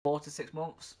4 to 6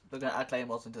 months. They're going to add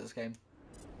Claymores into this game.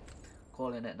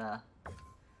 Calling it now.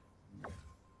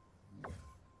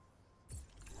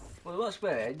 Well, what's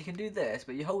weird, you can do this,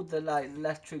 but you hold the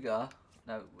left trigger.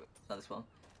 No, not this one.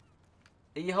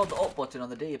 If you hold the up button on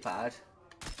the D-pad,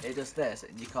 it does this,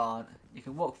 and you can't. You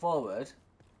can walk forward,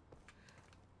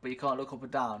 but you can't look up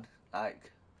and down.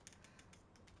 Like,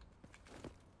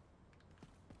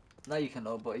 now you can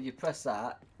look, but if you press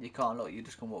that, you can't look. You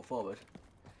just can walk forward.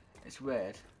 It's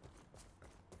weird.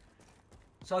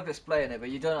 So I can explain it, but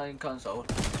you don't know in console.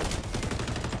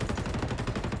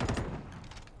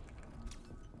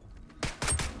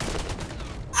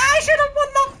 I should have won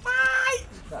the fight!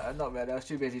 No, not really. I was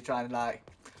too busy trying to like,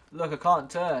 look, I can't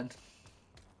turn.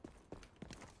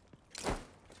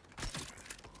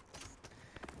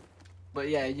 But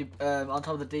yeah, you on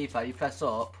top of the D-pad, you press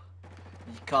up.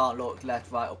 You can't look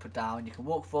left, right, up and down. You can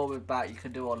walk forward, back. You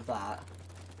can do all of that.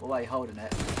 But while you're holding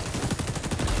it,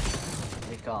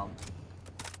 you can't.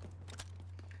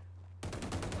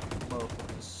 Well,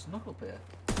 there's snuck up here.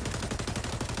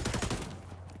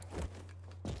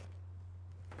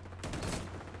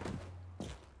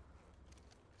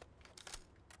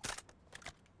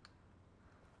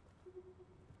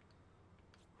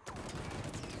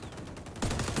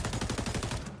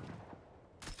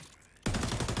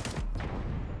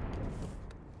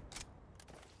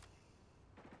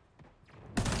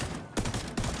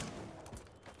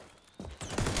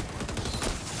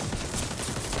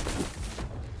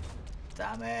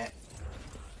 Damn it.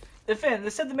 The thing, they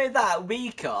said they made that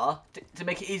weaker to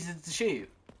make it easier to shoot.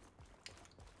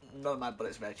 None of my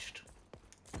bullets reached.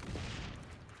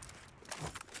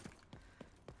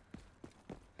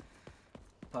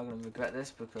 I'm going to regret this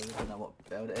because I don't know what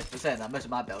build it is. But saying that, most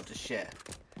of my builds are shit.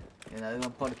 You know,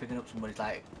 I'm probably picking up somebody's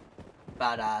like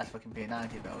badass fucking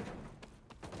P90 build.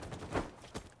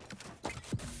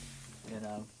 You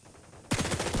know.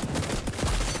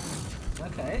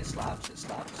 Okay, it slaps, it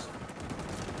slaps.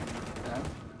 No,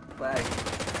 but hey,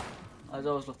 I'd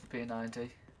always love the P90.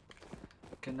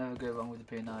 Can never go wrong with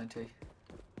the P90.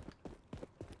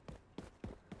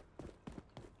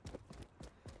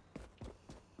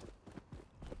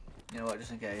 You know what,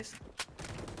 just in case,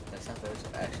 let's have those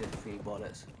extra 3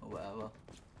 bullets or whatever.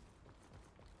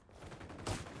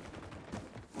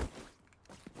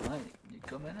 Right, you're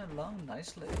coming along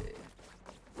nicely.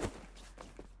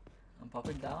 I'm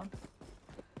popping down.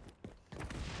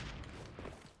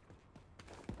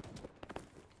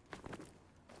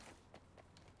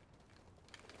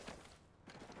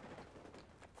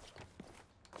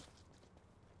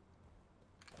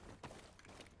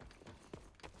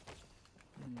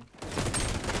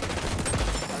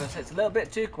 It's a little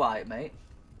bit too quiet, mate.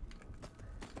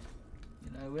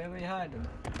 You know, where are we hiding?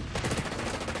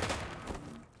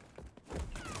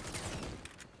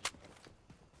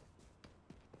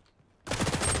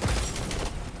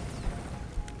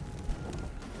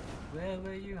 Where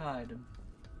were you hiding?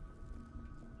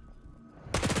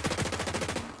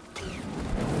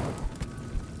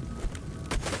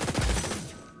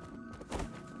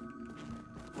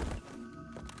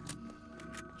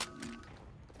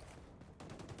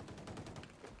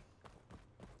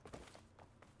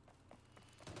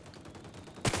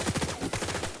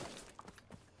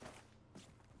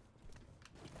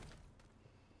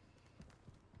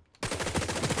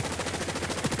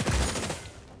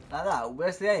 Like that,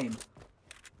 where's the aim?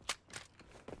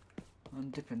 I'm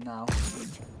dipping now.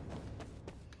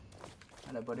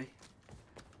 Hello, buddy.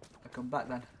 I come back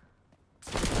then.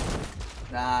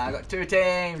 Nah, I got 2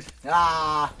 teams.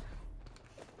 Ah.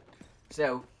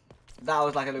 So that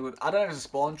was like a little. I don't know if it's a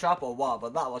spawn trap or what,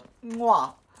 but that was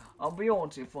mwah. I'll be on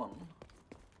to fun.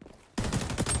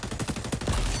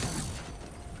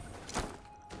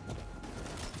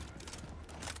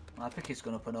 I pick his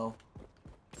gun up and all.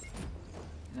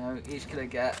 You know, each killer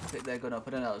pick their gun up.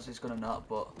 I don't know if it's gun or not,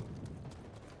 but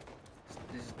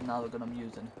this is now the gun I'm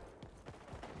using.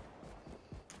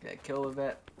 Get a kill with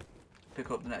it. Pick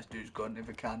up the next dude's gun if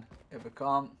I can. If I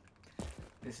can't,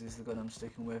 this is the gun I'm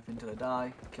sticking with until I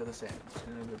die. Kill the same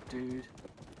another dude.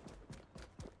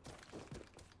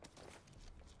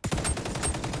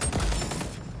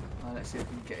 Right, let's see if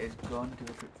we can get his gun. Give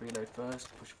a quick reload first.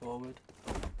 Push forward.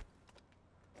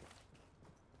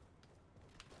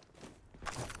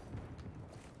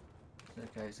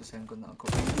 Okay, it's the same gun that I'm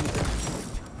currently using.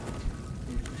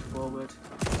 Need to push forward.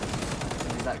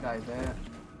 Need that guy there.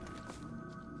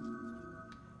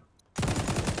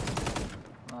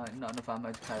 Right, not enough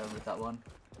ammo to carry on with that one.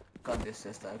 Got the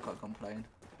assist though, can't complain.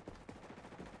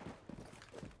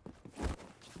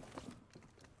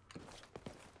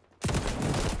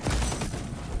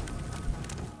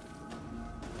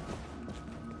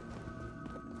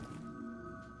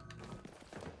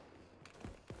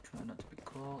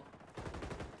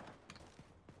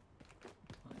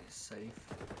 safe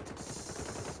to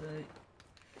say.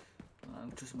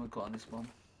 I'm just gonna go on this one.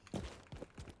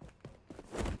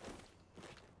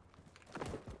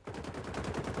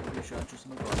 Pretty sure I'm just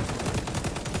gonna go on this one.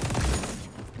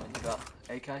 What you got?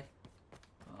 AK?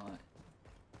 Alright.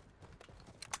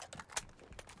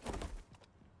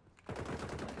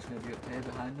 It's gonna be up here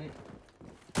behind me.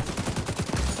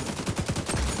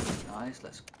 Nice,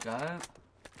 let's go.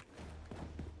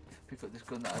 Pick up this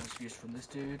gun that I just used from this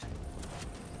dude.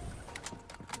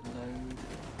 Reload.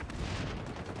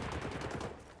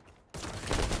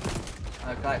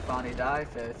 Okay, finally died.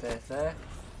 Fair.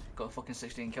 Got fucking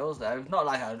 16 kills though. Not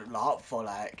like a lot for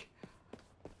like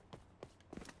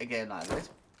a game like this,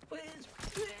 but it's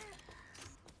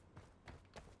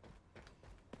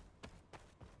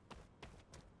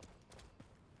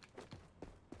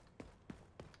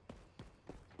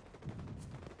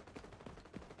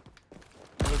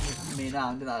me now.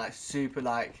 I'm doing that like super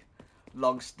like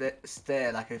long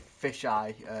stare like a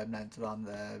fisheye lens on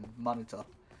the monitor. So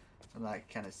I'm like,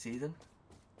 can I see them?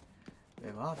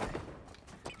 Where are they?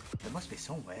 There must be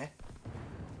somewhere.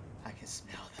 I can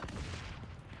smell them.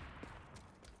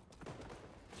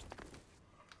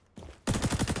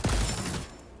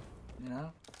 You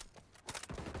know?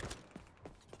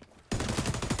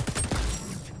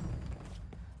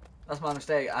 That's my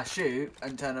mistake. I shoot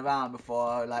and turn around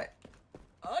before like,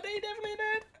 oh, they definitely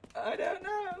did. I don't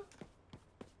know.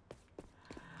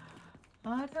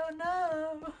 I don't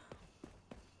know.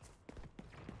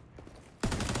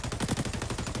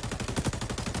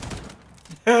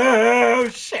 Oh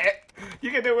shit!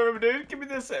 You can do what I'm doing. Give me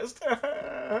the assist.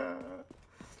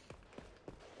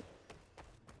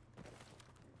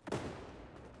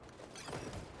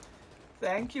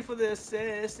 Thank you for the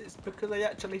assist. It's because I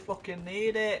actually fucking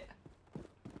need it.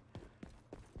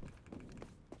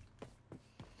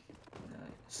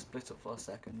 Right, split up for a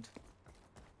second.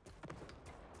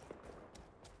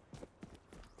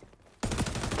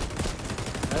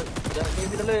 No, don't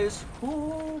leave me to lose.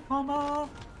 Ooh, mama.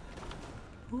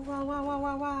 Ooh, wah, wah, wah,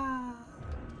 wah, wah.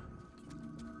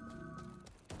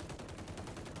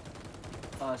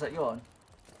 Oh, is that your one?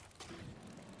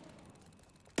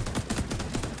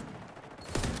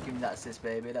 Give me that assist,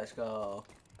 baby. Let's go.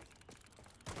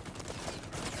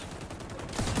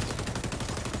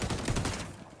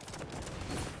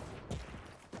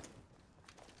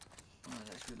 Alright,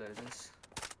 let's reload this.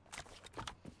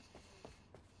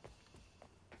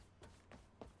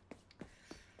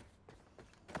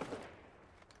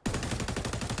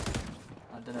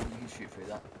 I don't know if you can shoot through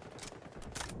that.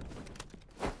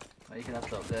 Well, you can have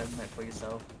to up there and make for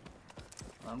yourself.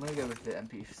 I'm gonna go with the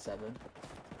MP7.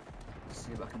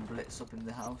 See if I can blitz up in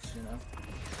the house, you know.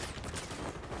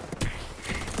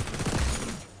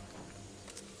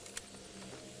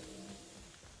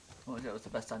 What was it? Was the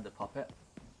best time to pop it?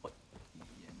 What?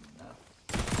 Yeah, no.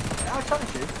 Yeah, I'm trying to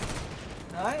shoot.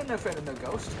 No, I ain't no afraid of no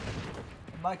ghost.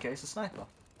 In my case, a sniper.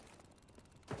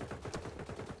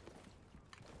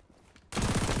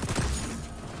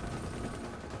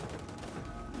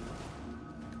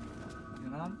 You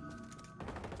know?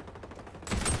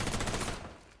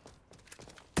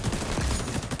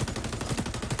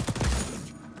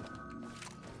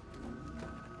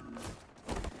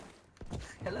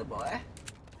 Hello, boy.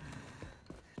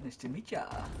 Nice to meet ya.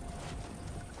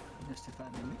 Nice to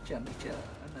finally meet ya. Nice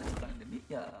to finally meet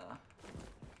ya.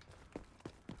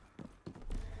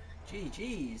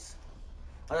 GG's.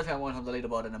 I don't think I want on the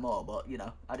leaderboard anymore, but you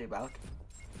know, I did well.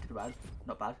 Did well.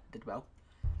 Not bad. Did well.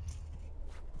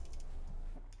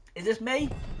 Is this me?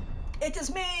 It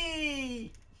is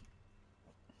me!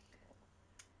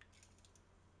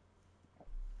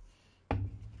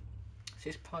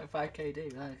 6.5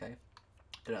 KD, right, okay.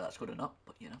 Don't know if that's good or not,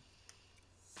 but you know.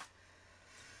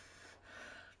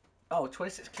 Oh,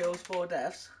 26 kills, 4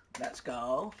 deaths. Let's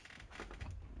go.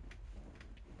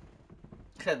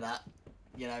 Look at that.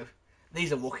 You know,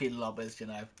 these are walking lobbers, you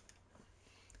know.